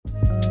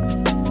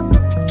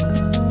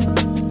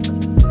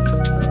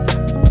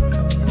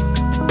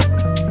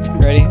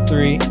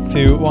3,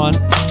 2, 1.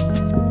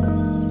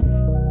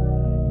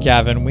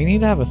 Gavin, we need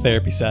to have a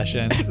therapy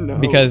session. No.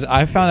 Because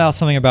I found out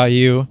something about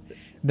you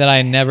that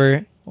I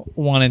never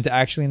wanted to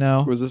actually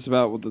know. Was this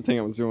about what the thing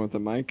I was doing with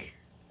the mic,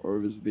 or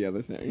was it the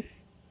other thing?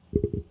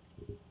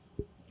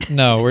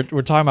 No, we're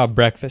talking about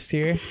breakfast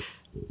here.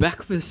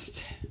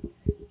 Breakfast.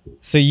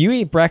 So you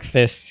eat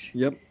breakfast,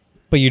 Yep.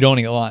 but you don't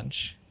eat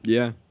lunch.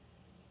 Yeah.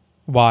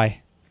 Why?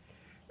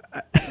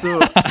 So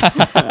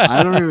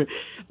I don't even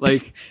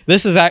like.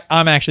 This is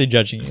I'm actually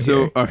judging you. So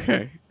here.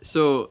 okay.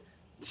 So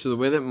the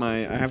way that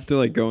I have to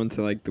like go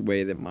into like the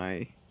way that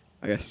my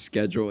I guess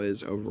schedule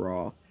is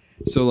overall.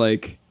 So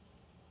like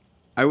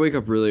I wake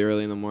up really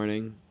early in the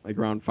morning, like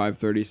around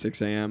 5:30,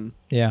 6 a.m.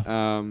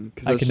 Yeah.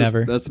 Because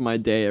that's my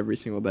day every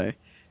single day.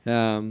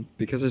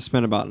 Because I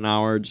spend about an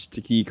hour just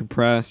to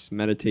decompress,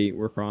 meditate,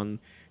 work on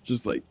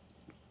just like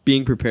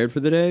being prepared for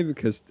the day.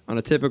 Because on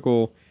a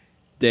typical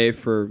day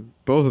for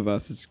both of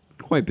us, it's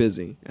quite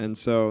busy, and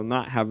so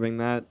not having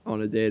that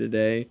on a day to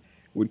day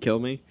would kill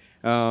me.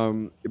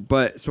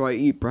 But so I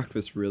eat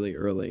breakfast really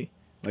early.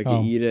 Like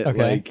I eat it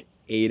like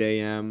 8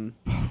 a.m.,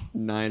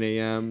 9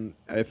 a.m.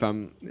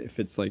 if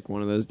it's like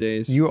one of those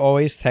days. You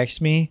always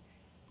text me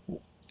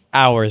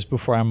hours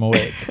before I'm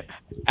awake.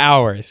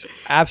 Hours.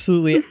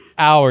 Absolutely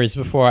hours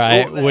before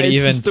I would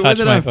even touch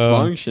my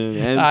phone. Function,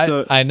 and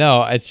I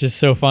know. It's just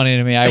so funny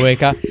to me. I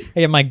wake up, I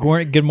get my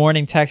good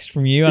morning text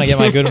from you, and I get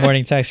my good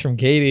morning text from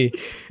Katie,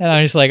 and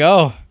I'm just like,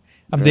 oh,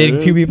 I'm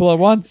dating two people at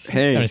once.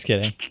 Hey. I'm just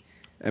kidding.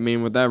 I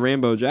mean, with that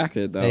rainbow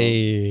jacket, though.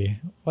 Hey,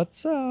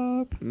 what's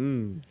up? I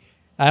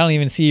don't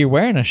even see you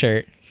wearing a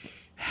shirt.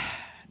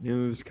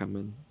 Knew it was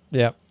coming.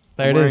 Yep.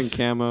 There I'm it is.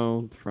 wearing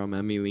camo from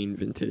Emmy Lean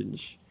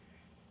Vintage.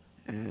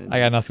 And I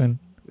got nothing.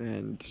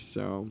 And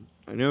so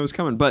I knew it was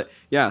coming. But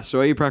yeah,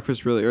 so I eat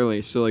breakfast really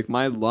early. So like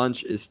my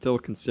lunch is still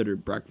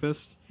considered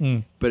breakfast,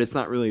 but it's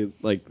not really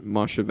like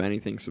much of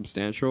anything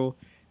substantial.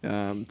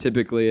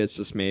 Typically it's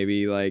just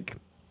maybe like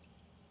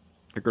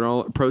a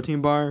granola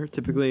protein bar.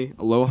 Typically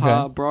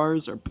Aloha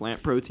bars or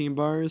plant protein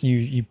bars.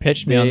 You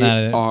pitched me on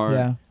that. They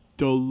are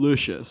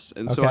delicious.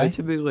 And so I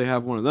typically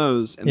have one of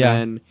those, and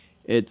then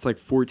it's like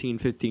 14,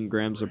 15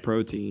 grams of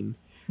protein.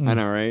 I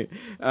know, right?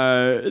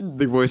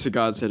 The voice of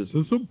God said, "Is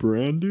this a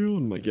brand deal?"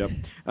 I'm like, "Yep."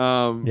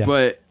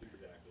 But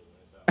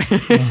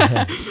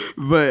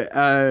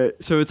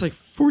so it's like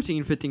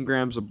 14, 15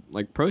 grams of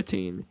like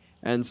protein,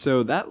 and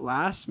so that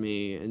lasts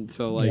me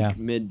until like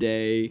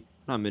midday,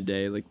 not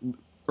midday, like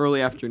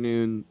early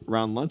afternoon,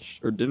 around lunch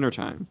or dinner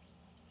time.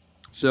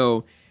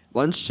 So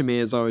lunch to me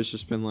has always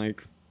just been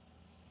like,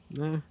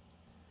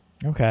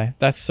 Okay,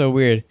 that's so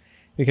weird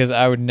because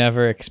I would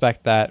never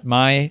expect that.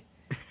 My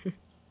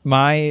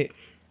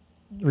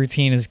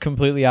routine is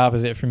completely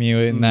opposite from you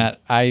in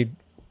that I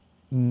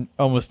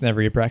almost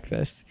never eat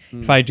breakfast.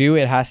 If I do,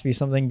 it has to be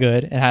something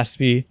good. It has to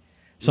be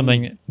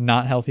something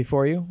not healthy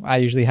for you. I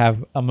usually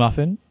have a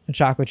muffin, a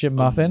chocolate chip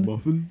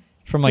muffin,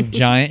 from like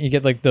Giant. You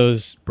get like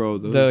those,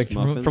 like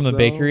from the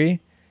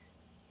bakery.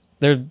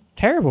 They're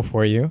terrible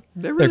for you.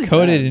 They're really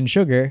coated bad. in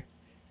sugar.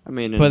 I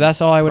mean, but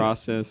that's all I would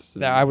process.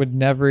 I would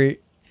never.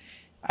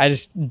 I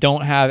just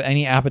don't have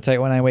any appetite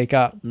when I wake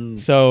up.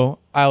 So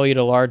I'll eat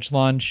a large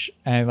lunch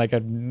and like a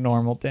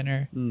normal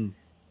dinner.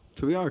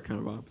 So we are kind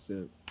of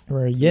opposite.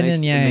 We're yin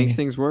and yang. It makes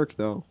things work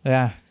though.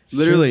 Yeah.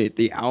 Literally,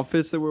 the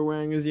outfits that we're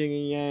wearing is yin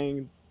and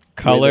yang.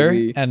 Color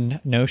and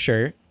no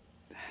shirt.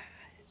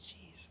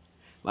 Jeez.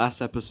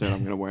 Last episode, I'm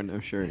going to wear no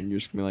shirt and you're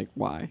just going to be like,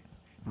 why?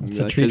 It's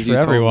a treat for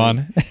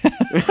everyone.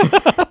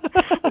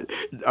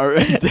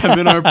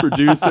 Devin, our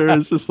producer,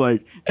 is just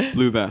like,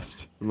 blue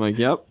vest. I'm like,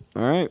 yep.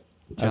 All right.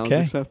 Challenge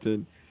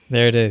accepted.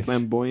 There it is.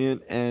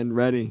 Flamboyant and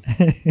ready.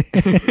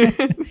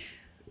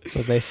 That's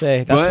what they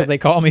say. That's what they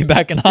call me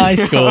back in high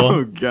school.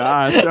 Oh,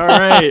 gosh. All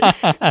right.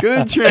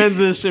 Good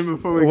transition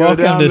before we go down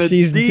Welcome to the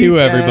season deep 2,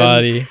 end,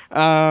 everybody.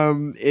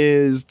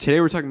 Today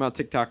we're talking about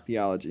TikTok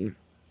theology.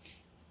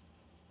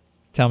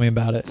 Tell me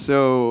about it.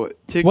 So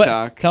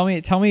TikTok. Tell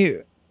me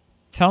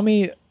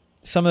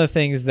some of the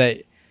things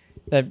that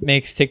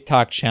makes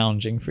TikTok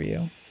challenging for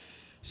you.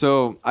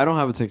 So I don't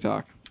have a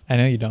TikTok. I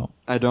know you don't.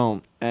 I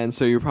don't. And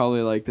so you're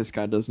probably like, this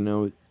guy doesn't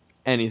know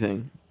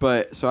anything.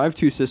 But so I have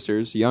two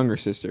sisters, younger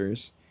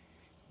sisters,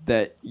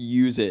 that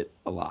use it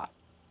a lot.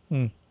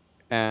 I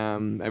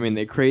mean,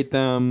 they create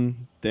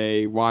them,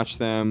 they watch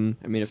them.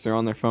 I mean, if they're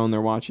on their phone, they're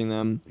watching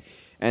them.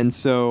 And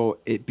so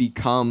it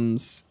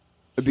becomes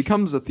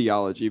a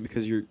theology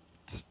because you're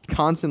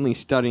constantly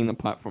studying the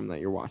platform that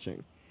you're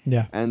watching.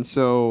 Yeah. And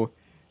so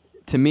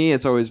to me,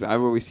 I've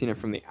always seen it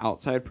from the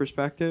outside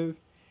perspective.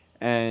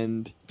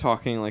 And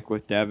talking like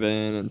with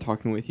Devin and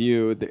talking with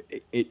you,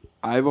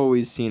 I've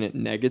always seen it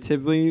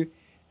negatively,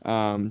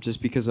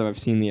 just because I've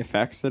seen the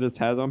effects that it's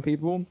had on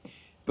people.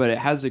 But it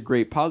has a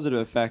great positive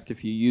effect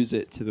if you use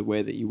it to the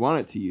way that you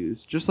want it to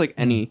use. Just like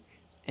any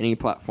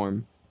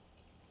platform,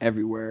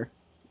 everywhere.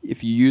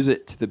 If you use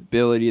it to the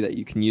ability that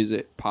you can use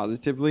it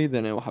positively,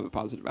 then it will have a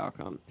positive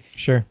outcome.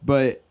 Sure.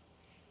 But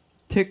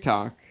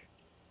TikTok,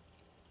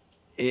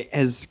 it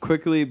has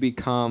quickly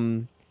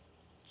become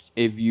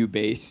a view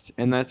based,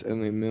 and that's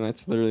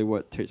that's literally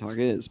what TikTok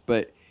is.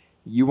 But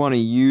you want to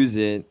use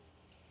it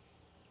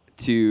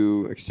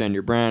to extend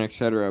your brand,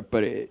 etc.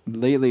 But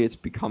lately, it's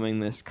becoming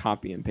this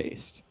copy and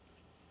paste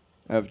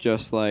of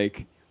just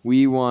like,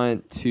 we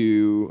want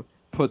to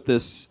put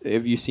this.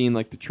 Have you seen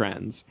like the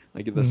trends,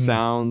 like the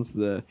sounds,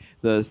 the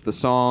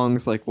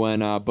songs, like when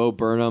Bo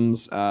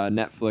Burnham's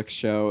Netflix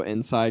show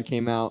Inside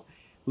came out?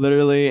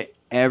 Literally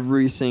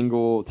every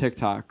single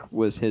TikTok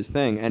was his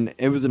thing, and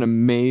it was an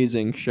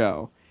amazing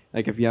show.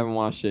 Like, if you haven't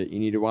watched it, you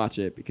need to watch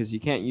it, because you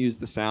can't use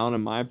the sound,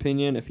 in my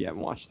opinion, if you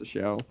haven't watched the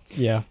show.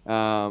 Yeah.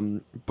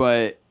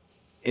 But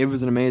it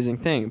was an amazing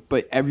thing.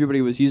 But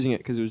everybody was using it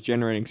because it was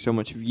generating so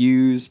much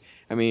views.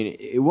 I mean,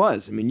 it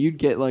was. I mean, you'd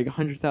get like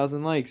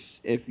 100,000 likes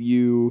if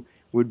you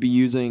would be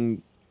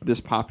using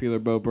this popular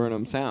Bo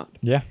Burnham sound.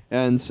 Yeah.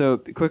 And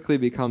so it quickly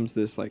becomes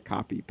this like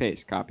copy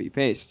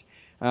paste.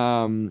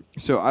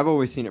 So I've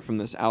always seen it from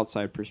this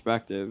outside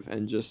perspective,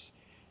 and just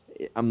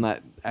I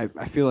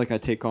feel like I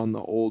take on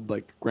the old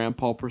like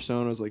grandpa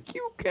personas, like,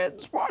 you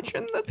kids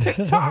watching the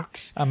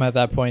TikToks. I'm at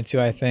that point too,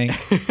 I think.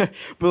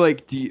 But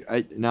like,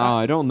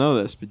 I don't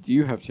know this, but do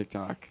you have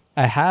TikTok?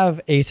 I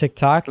have a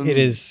TikTok. It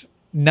is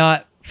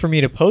not for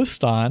me to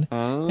post on.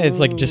 It's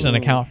like just an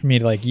account for me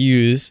to like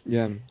use.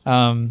 Yeah.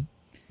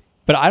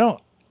 But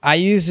I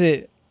use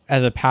it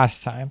as a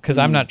pastime, because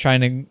I'm not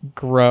trying to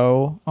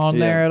grow on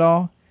there at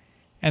all.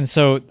 And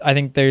so I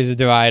think there's a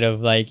divide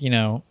of like, you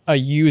know, a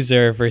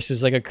user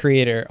versus like a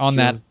creator on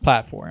that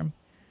platform.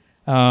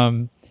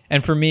 And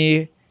for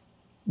me,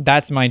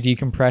 that's my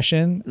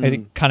decompression.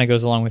 It kind of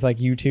goes along with like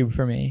YouTube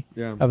for me.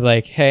 Yeah. Of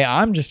like, hey,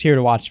 I'm just here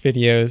to watch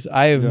videos.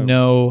 I have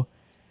no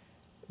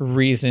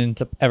reason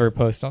to ever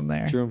post on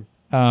there. True.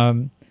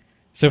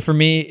 So for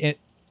me,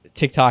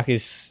 TikTok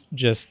is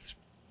just,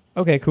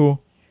 okay, cool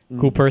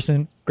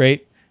person,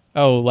 great.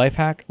 Oh, life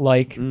hack,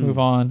 move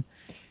on.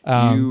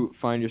 Do you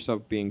find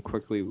yourself being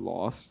quickly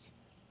lost?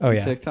 Oh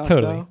yeah, TikTok,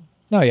 totally. though?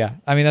 No, yeah.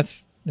 I mean,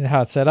 that's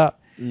how it's set up.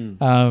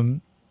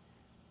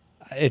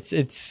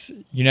 It's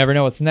you never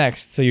know what's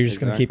next, so you're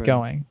just gonna keep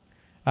going.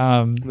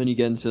 Then you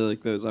get into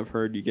like those. I've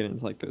heard you get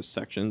into like those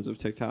sections of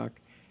TikTok.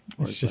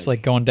 It's just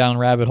like going down a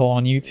rabbit hole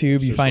on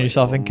YouTube. You find like,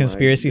 yourself in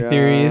conspiracy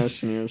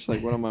theories. And you're just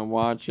like, what am I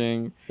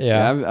watching?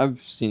 Yeah.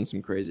 I've seen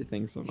some crazy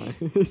things that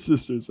my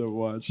sisters have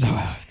watched.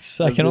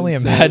 I can only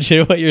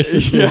imagine what your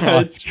sisters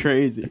watch. It's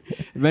crazy.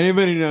 If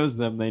anybody knows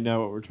them, they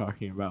know what we're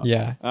talking about.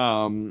 Yeah.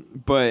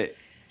 But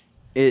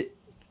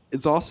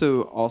it's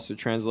also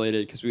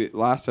translated, because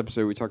last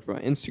episode we talked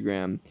about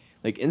Instagram.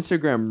 Like,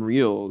 Instagram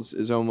Reels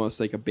is almost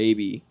like a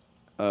baby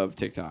of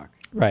TikTok.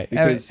 Right.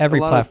 Because every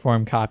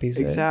platform copies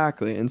it.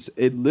 Exactly. And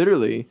it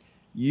literally,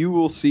 you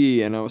will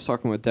see, and I was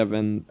talking with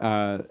Devin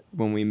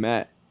when we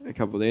met a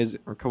couple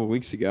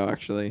weeks ago,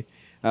 actually.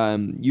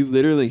 You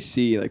literally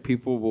see, like,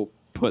 people will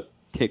put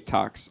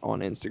TikToks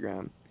on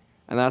Instagram.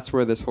 And that's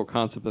where this whole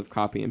concept of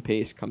copy and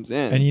paste comes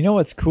in. And you know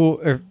what's cool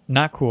or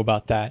not cool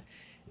about that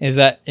is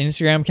that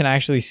Instagram can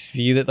actually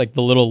see that, like,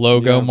 the little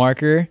logo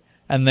marker,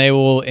 and they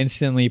will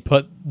instantly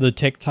put the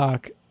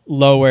TikTok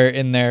lower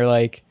in their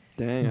like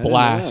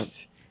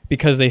blast,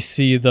 because they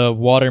see the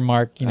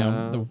watermark,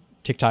 the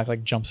TikTok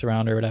like jumps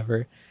around or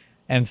whatever.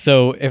 And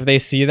so if they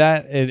see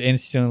that, it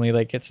instantly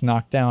like gets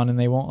knocked down, and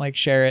they won't like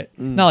share it.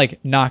 Not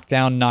like knocked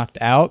down, knocked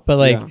out, but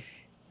like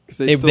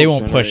they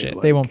won't push it.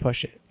 Like, they won't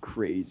push it.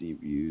 Crazy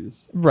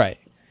views. Right.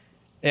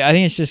 I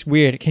think it's just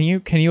weird. Can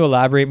you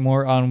elaborate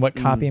more on what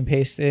copy and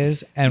paste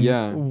is, and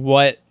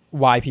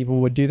why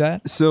people would do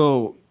that?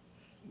 So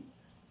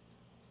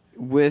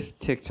with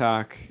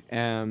TikTok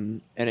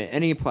and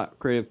any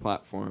creative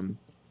platform,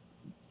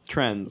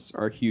 trends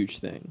are a huge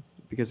thing,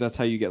 because that's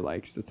how you get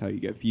likes, that's how you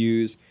get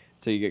views,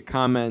 that's how you get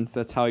comments,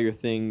 that's how your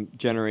thing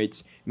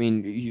generates. I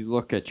mean, you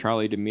look at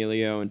Charlie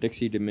D'Amelio and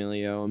Dixie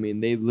D'Amelio. I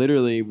mean, they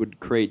literally would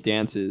create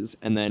dances,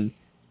 and then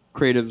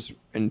creatives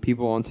and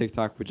people on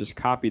TikTok would just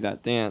copy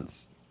that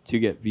dance to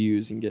get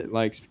views and get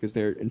likes, because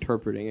they're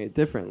interpreting it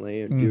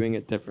differently and doing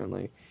it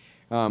differently.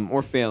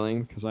 Or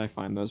failing, because I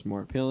find those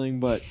more appealing,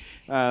 but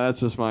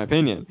that's just my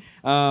opinion.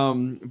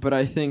 But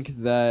I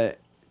think that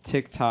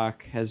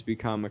TikTok has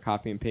become a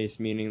copy and paste,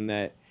 meaning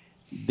that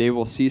they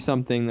will see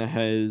something that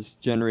has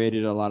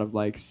generated a lot of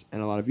likes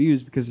and a lot of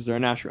views, because it's their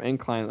natural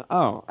incline.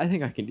 Oh, I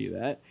think I can do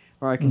that,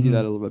 or I can do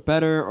that a little bit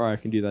better, or I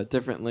can do that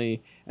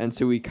differently. And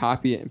so we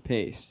copy it and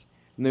paste.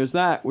 And there's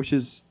that, which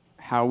is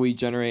how we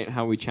generate and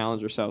how we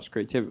challenge ourselves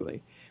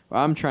creatively. What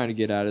I'm trying to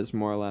get at is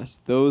more or less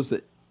those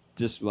that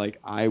just like,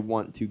 I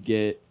want to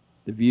get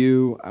the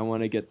view, I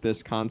want to get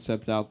this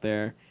concept out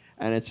there,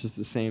 and it's just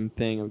the same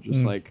thing of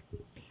just like,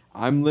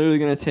 I'm literally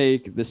going to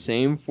take the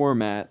same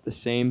format, the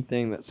same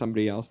thing that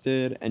somebody else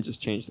did, and just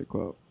change the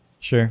quote.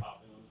 Sure.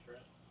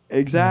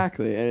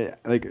 Exactly. And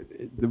like,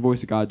 the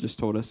voice of God just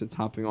told us it's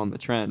hopping on the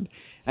trend.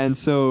 And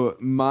so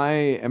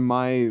my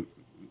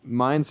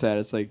mindset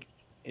is like,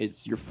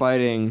 you're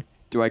fighting,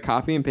 do I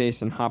copy and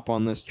paste and hop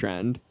on this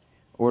trend,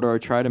 or do I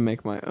try to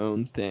make my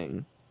own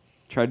thing?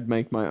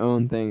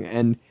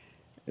 And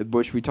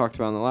which we talked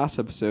about in the last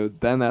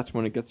episode, then that's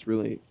when it gets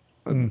really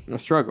a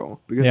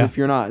struggle, because if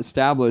you're not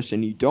established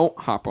and you don't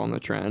hop on the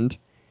trend,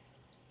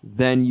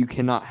 then you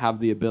cannot have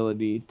the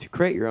ability to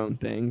create your own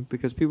thing,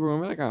 because people are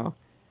like, oh,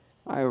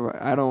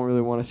 I don't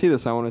really want to see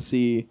this. I want to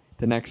see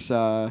the next.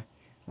 What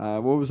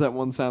was that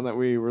one sound that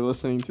we were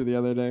listening to the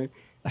other day?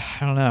 I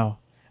don't know.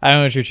 I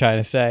don't know what you're trying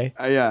to say.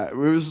 Yeah, it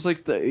was just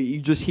like you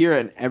just hear it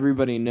and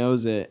everybody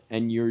knows it,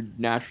 and you're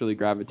naturally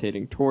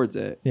gravitating towards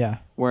it. Yeah.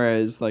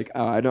 Whereas like,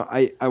 oh,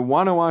 I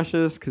want to watch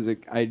this because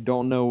I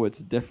don't know what's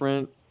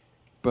different,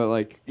 but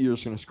like you're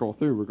just gonna scroll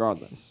through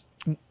regardless.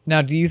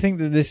 Now, do you think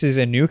that this is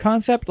a new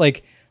concept,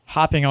 like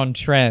hopping on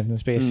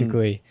trends,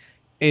 basically?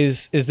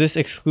 Is this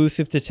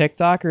exclusive to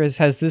TikTok, or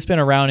has this been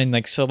around in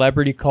like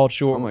celebrity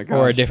culture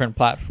or a different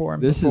platform?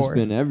 This has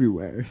been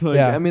everywhere. Like,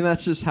 I mean,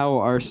 that's just how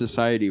our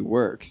society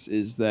works,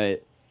 is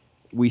that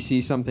we see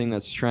something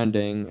that's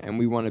trending and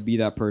we want to be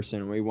that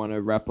person. We want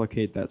to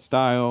replicate that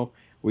style.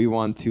 We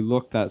want to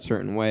look that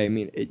certain way. I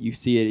mean, you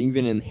see it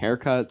even in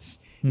haircuts,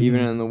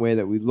 even in the way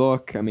that we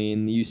look. I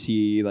mean, you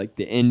see like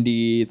the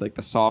indie, like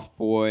the soft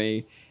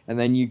boy, and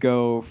then you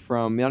go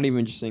from not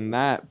even just saying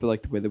that, but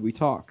like the way that we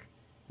talk.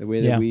 The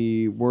way that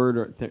we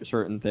word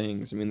certain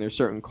things. I mean, there's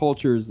certain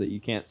cultures that you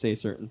can't say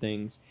certain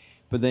things.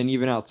 But then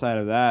even outside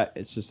of that,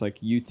 it's just like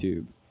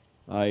YouTube.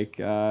 Like,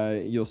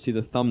 you'll see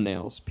the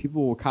thumbnails.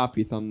 People will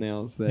copy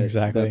thumbnails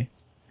that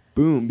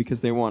boom, because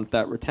they want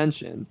that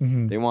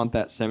retention. They want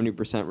that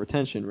 70%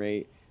 retention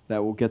rate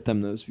that will get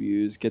them those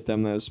views, get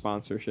them those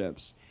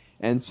sponsorships.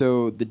 And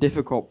so the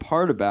difficult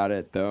part about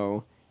it,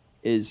 though,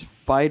 is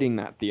fighting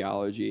that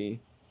theology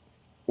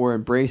or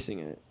embracing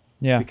it.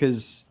 Yeah.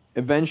 Because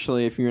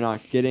eventually, if you're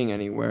not getting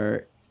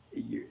anywhere,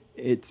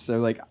 it's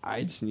like,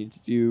 I just need to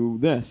do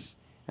this.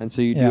 And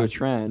so you do a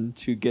trend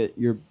to get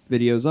your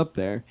videos up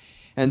there.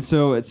 And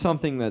so it's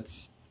something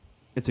it's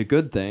a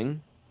good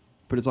thing,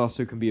 but it's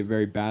also can be a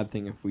very bad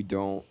thing if we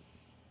don't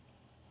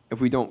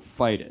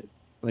fight it.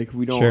 Like, if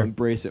we don't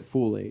embrace it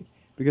fully.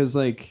 Because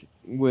like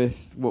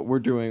with what we're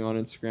doing on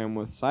Instagram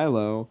with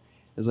Silo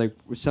is like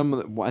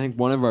I think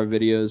one of our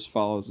videos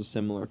follows a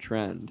similar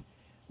trend.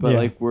 But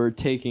like we're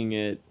taking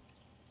it,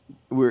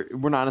 we're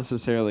not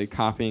necessarily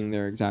copying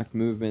their exact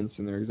movements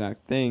and their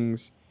exact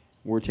things.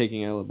 We're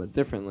taking it a little bit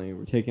differently.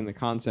 We're taking the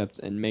concept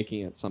and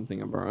making it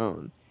something of our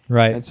own.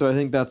 Right. And so I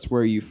think that's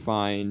where you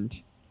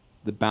find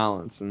the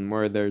balance and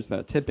where there's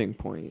that tipping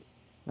point.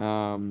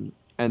 And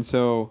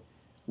so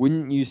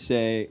would you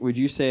say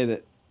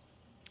that,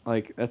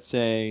 like, let's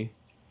say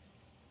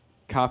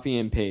copy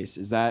and paste,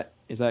 is that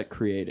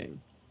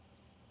creating?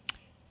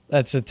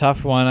 That's a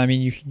tough one. I mean,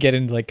 you could get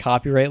into like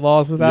copyright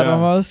laws with that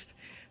almost,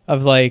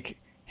 of like,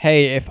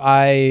 hey, if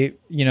the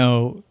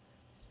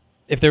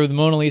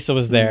Mona Lisa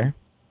was there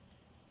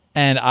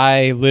and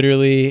I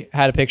literally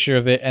had a picture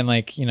of it and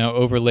like,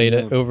 overlaid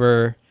it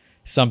over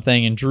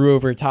something and drew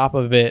over top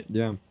of it,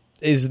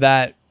 is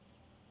that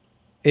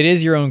it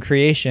is your own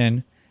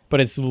creation, but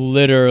it's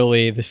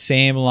literally the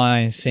same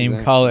lines,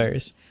 same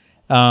colors.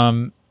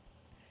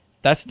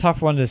 That's a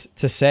tough one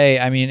to say.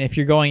 I mean, if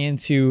you're going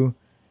into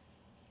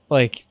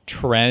like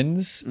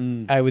trends,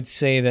 I would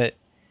say that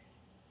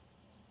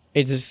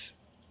it's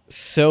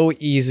so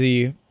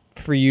easy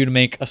for you to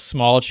make a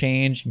small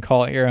change and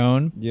call it your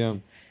own. Yeah.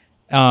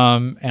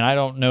 And I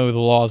don't know the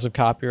laws of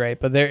copyright,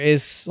 but there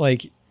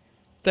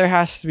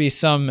has to be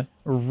some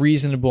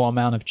reasonable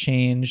amount of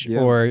change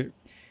or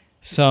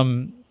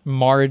some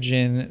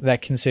margin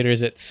that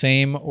considers it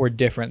same or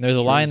different. There's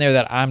a line there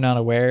that I'm not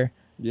aware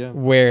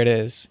where it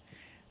is.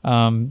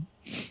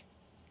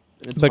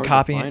 It's but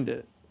hard to find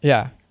it.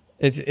 Yeah.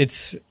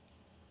 It's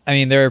I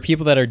mean, there are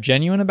people that are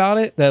genuine about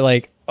it, that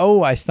like,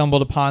 oh, I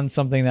stumbled upon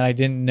something that I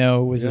didn't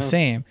know was the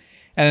same.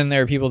 And then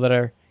there are people that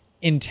are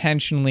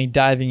intentionally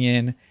diving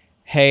in,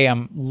 hey,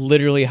 I'm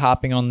literally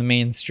hopping on the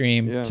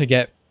mainstream to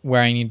get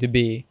where I need to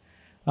be.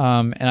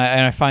 And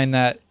I find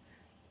that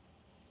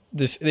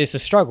it's a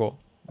struggle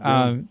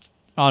on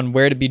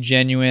where to be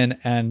genuine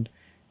and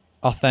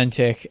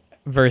authentic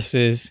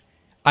versus,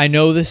 I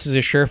know this is a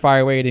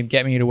surefire way to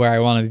get me to where I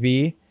want to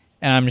be,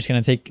 and I'm just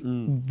going to take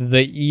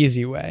the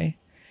easy way.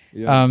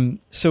 Yeah.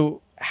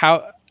 So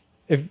how,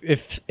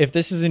 if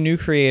this is a new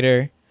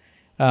creator,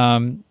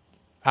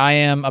 I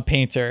am a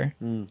painter.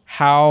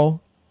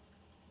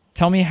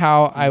 Tell me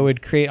how I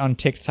would create on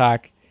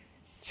TikTok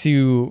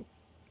to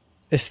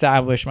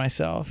establish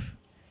myself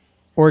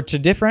or to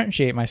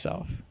differentiate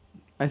myself.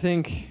 I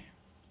think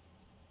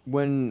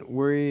when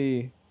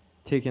we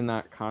take in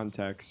that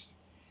context,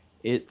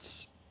 I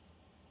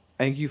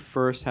think you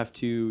first have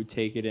to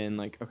take it in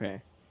like,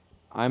 okay,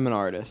 I'm an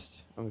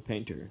artist, I'm a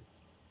painter.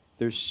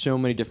 There's so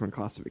many different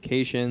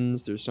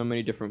classifications. There's so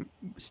many different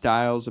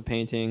styles of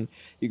painting.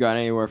 You got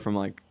anywhere from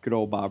like good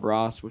old Bob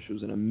Ross, which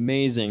was an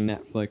amazing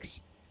Netflix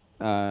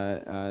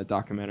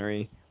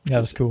documentary. That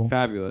was cool.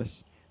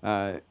 Fabulous.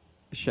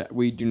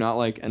 We do not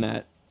like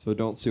Annette, so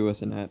don't sue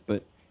us, Annette,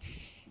 but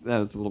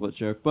that's a little bit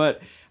joke.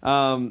 But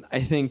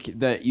I think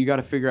that you got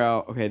to figure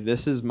out, okay,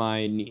 this is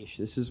my niche.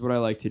 This is what I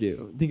like to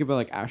do. Think about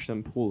like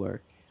Ashlyn Pooler.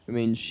 I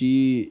mean,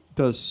 she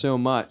does so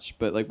much,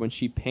 but like when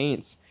she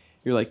paints,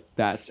 you're like,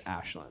 that's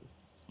Ashlyn.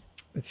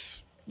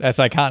 That's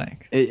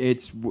iconic.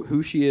 It's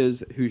who she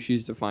is, who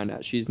she's defined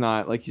as. She's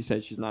not, like you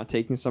said, she's not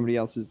taking somebody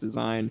else's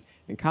design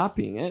and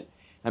copying it.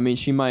 I mean,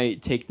 she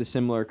might take the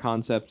similar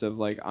concept of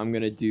like, I'm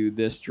going to do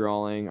this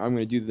drawing, I'm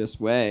going to do this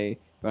way,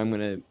 but I'm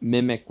going to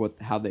mimic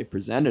how they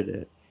presented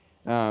it.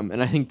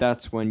 And I think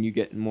that's when you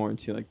get more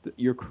into like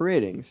you're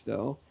creating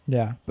still.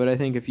 Yeah. But I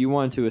think if you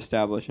want to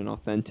establish an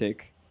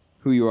authentic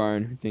who you are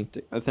and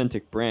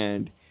authentic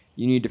brand,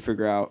 you need to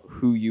figure out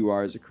who you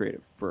are as a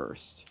creative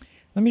first.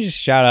 Let me just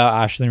shout out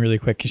Ashlyn really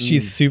quick because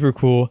she's super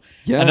cool.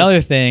 Yes. Another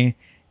thing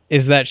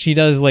is that she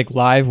does like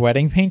live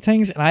wedding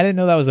paintings, and I didn't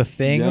know that was a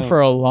thing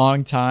for a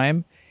long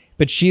time.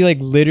 But she like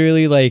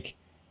literally like,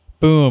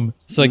 boom.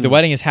 So like the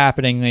wedding is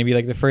happening, maybe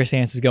like the first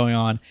dance is going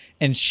on,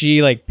 and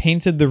she like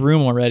painted the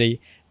room already,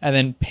 and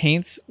then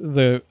paints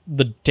the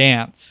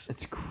dance.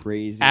 It's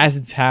crazy. As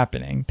it's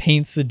happening,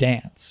 paints the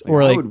dance,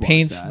 or like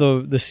paints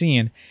the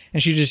scene,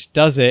 and she just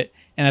does it.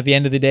 And at the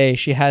end of the day,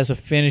 she has a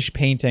finished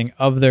painting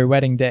of their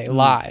wedding day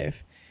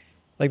live.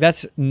 Like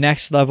that's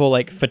next level,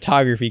 like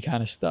photography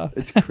kind of stuff.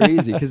 It's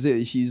crazy because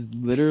she's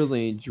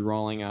literally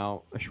drawing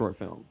out a short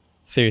film.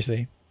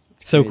 Seriously.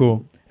 So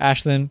cool.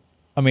 Ashlyn,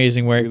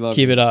 amazing work.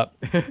 Keep it up.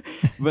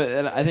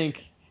 But I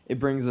think it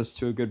brings us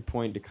to a good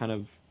point to kind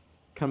of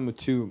come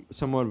to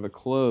somewhat of a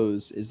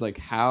close, is like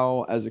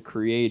how, as a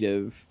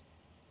creative,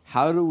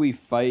 how do we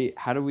fight?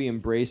 How do we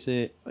embrace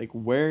it? Like,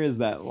 where is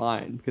that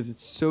line? Because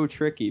it's so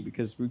tricky,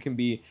 because we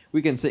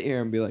can sit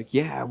here and be like,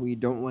 yeah, we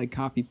don't like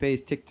copy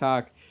paste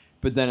TikTok,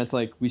 but then it's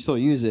like we still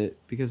use it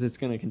because it's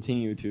going to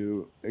continue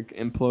to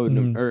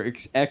implode or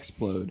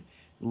explode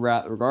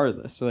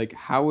regardless. So like,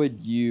 how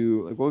would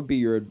you, like, what would be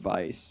your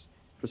advice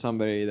for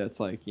somebody that's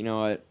like, you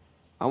know what,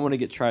 I want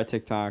to try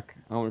TikTok,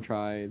 I want to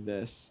try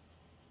this,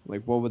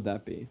 like, what would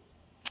that be?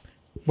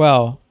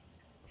 Well,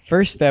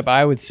 first step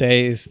I would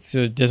say is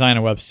to design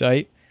a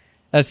website.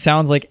 That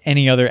sounds like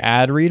any other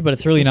ad read, but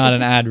it's really not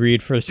an ad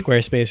read for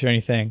Squarespace or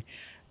anything.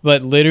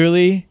 But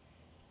literally,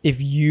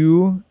 if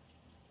you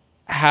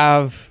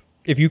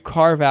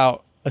carve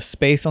out a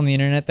space on the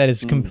internet that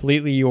is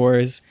completely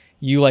yours,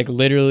 you like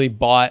literally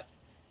bought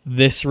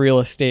this real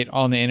estate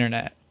on the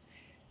internet,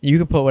 you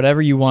can put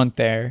whatever you want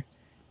there.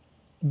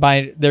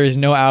 There is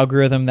no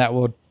algorithm that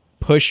will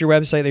push your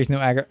website. There's no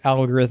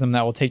algorithm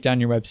that will take down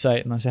your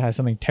website unless it has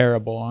something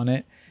terrible on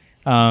it.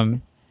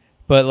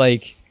 But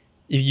like,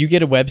 if you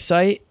get a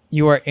website,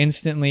 you are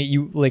instantly,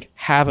 you like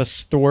have a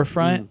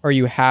storefront or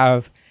you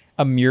have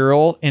a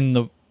mural in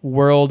the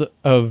world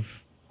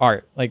of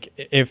art. Like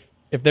if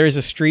there's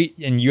a street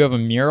and you have a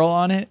mural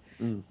on it,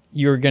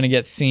 you're going to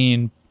get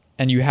seen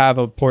and you have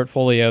a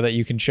portfolio that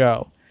you can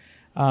show.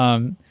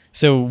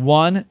 So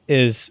one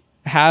is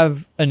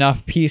have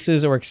enough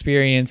pieces or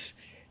experience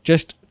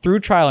just through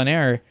trial and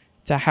error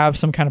to have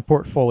some kind of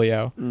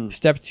portfolio.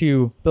 Step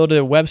two, build a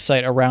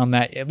website around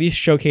that, at least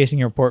showcasing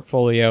your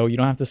portfolio. You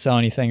don't have to sell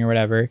anything or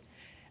whatever.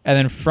 And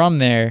then from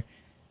there,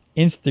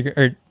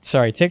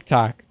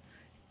 TikTok,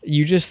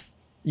 you just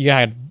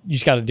got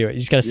to do it. You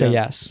just got to say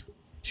yes.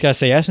 You just got to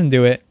say yes and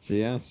do it. Say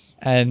yes.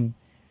 And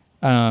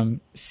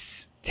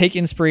take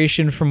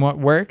inspiration from what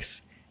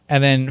works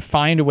and then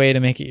find a way to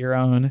make it your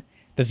own.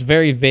 That's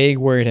very vague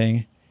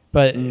wording,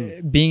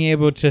 but being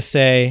able to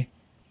say,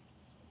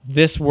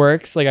 this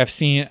works. Like I've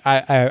seen,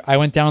 I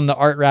went down the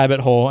art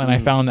rabbit hole and I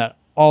found that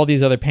all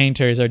these other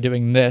painters are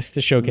doing this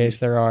to showcase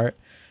their art.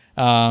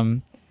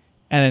 And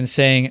then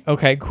saying,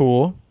 okay,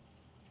 cool.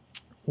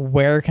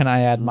 Where can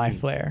I add my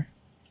flair?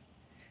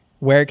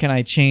 Where can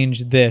I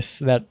change this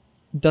that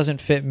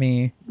doesn't fit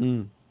me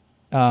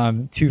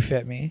to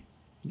fit me?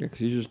 Yeah,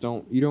 because you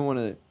don't want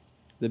to,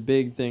 the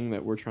big thing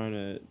that we're trying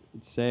to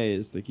say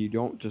is like, you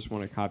don't just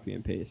want to copy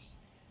and paste,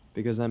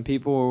 because then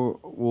people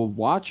will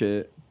watch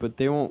it, but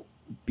they won't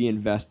be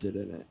invested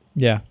in it.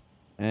 Yeah.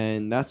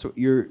 And that's what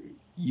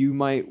you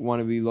might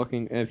want to be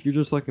looking, if you're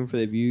just looking for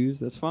the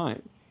views, that's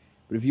fine.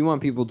 But if you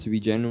want people to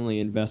be genuinely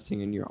investing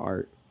in your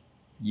art,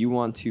 you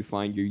want to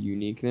find your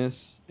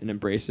uniqueness and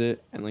embrace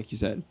it. And like you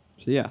said,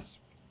 say yes.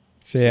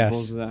 Say yes.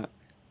 Simple as that.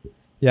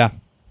 Yeah.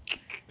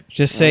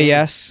 Just say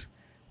yes.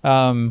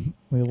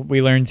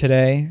 We learned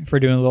today, if we're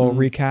doing a little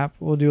recap,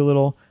 we'll do a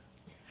little,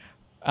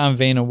 I'm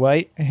Vanna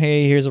White.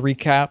 Hey, here's a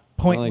recap.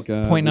 Point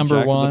number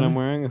jacket one. That I'm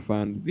wearing, if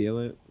I'm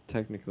violet,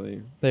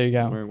 technically. There you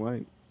go. I'm wearing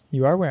white.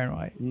 You are wearing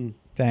white.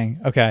 Dang.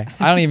 Okay.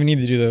 I don't even need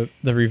to do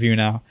the review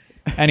now.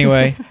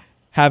 Anyway,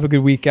 have a good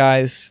week,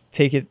 guys.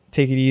 Take it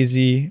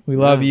easy. We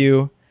love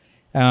you.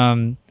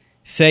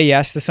 Say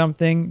yes to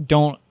something.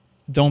 Don't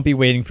be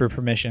waiting for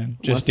permission.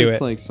 Just do it.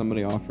 It's like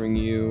somebody offering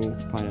you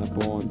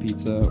pineapple on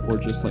pizza or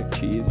just like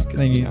cheese.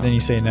 Then you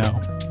say no.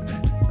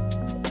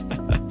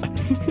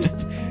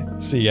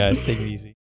 See you guys. Take it easy.